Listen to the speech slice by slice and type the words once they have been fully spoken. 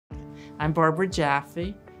I'm Barbara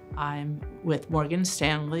Jaffe. I'm with Morgan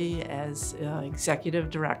Stanley as Executive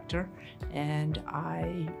Director, and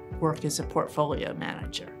I work as a portfolio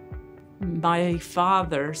manager. My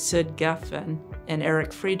father, Sid Gefen, and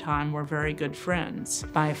Eric Friedheim were very good friends.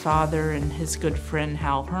 My father and his good friend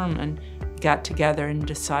Hal Herman got together and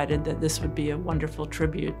decided that this would be a wonderful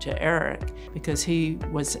tribute to Eric because he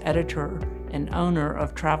was editor and owner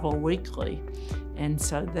of Travel Weekly. And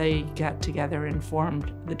so they got together and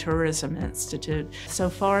formed the Tourism Institute. So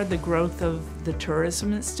far, the growth of the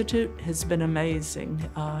Tourism Institute has been amazing.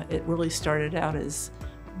 It really started out as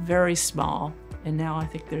very small, and now I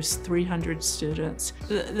think there's 300 students.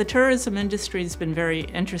 The tourism industry has been very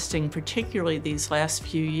interesting, particularly these last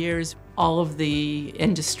few years. All of the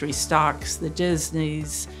industry stocks, the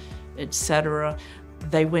Disneys, etc.,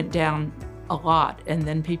 they went down a lot, and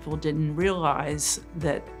then people didn't realize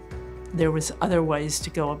that there was other ways to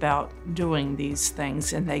go about doing these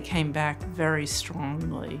things, and they came back very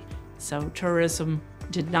strongly. So tourism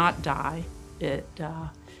did not die. It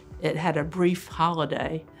had a brief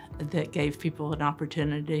holiday that gave people an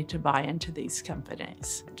opportunity to buy into these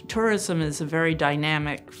companies. Tourism is a very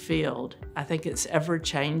dynamic field. I think it's ever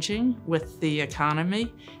changing with the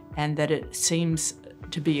economy, and that it seems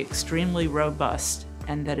to be extremely robust,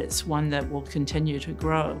 and that it's one that will continue to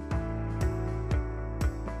grow.